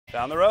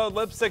Down the road,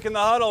 Leipsic in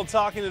the huddle,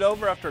 talking it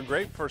over after a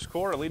great first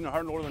quarter, leading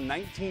Hardin Northern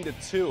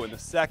 19-2 in the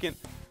second.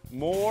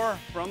 More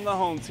from the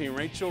home team.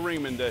 Rachel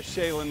Riemann to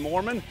Shaylin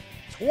Mormon,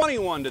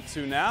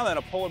 21-2 now. Then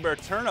a Polar Bear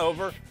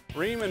turnover.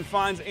 Riemann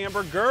finds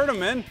Amber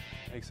Gerdeman,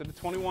 makes it a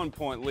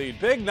 21-point lead.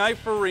 Big night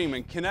for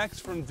Riemann. Connects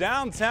from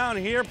downtown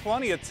here,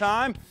 plenty of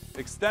time,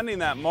 extending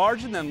that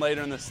margin. Then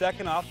later in the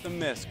second, off the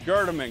miss.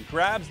 Gerdeman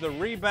grabs the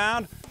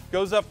rebound,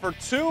 goes up for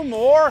two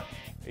more.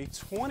 A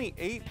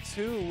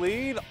 28-2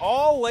 lead.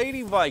 All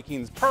Lady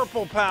Vikings.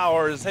 Purple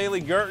power as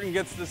Haley Gerton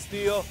gets the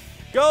steal.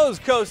 Goes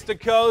coast to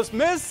coast.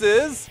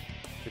 Misses.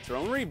 Gets her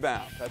own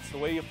rebound. That's the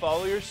way you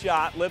follow your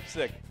shot.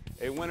 Leipsic,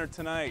 a winner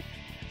tonight.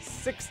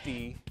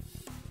 60-8.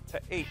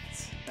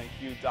 Thank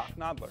you, Doc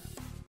Nodler.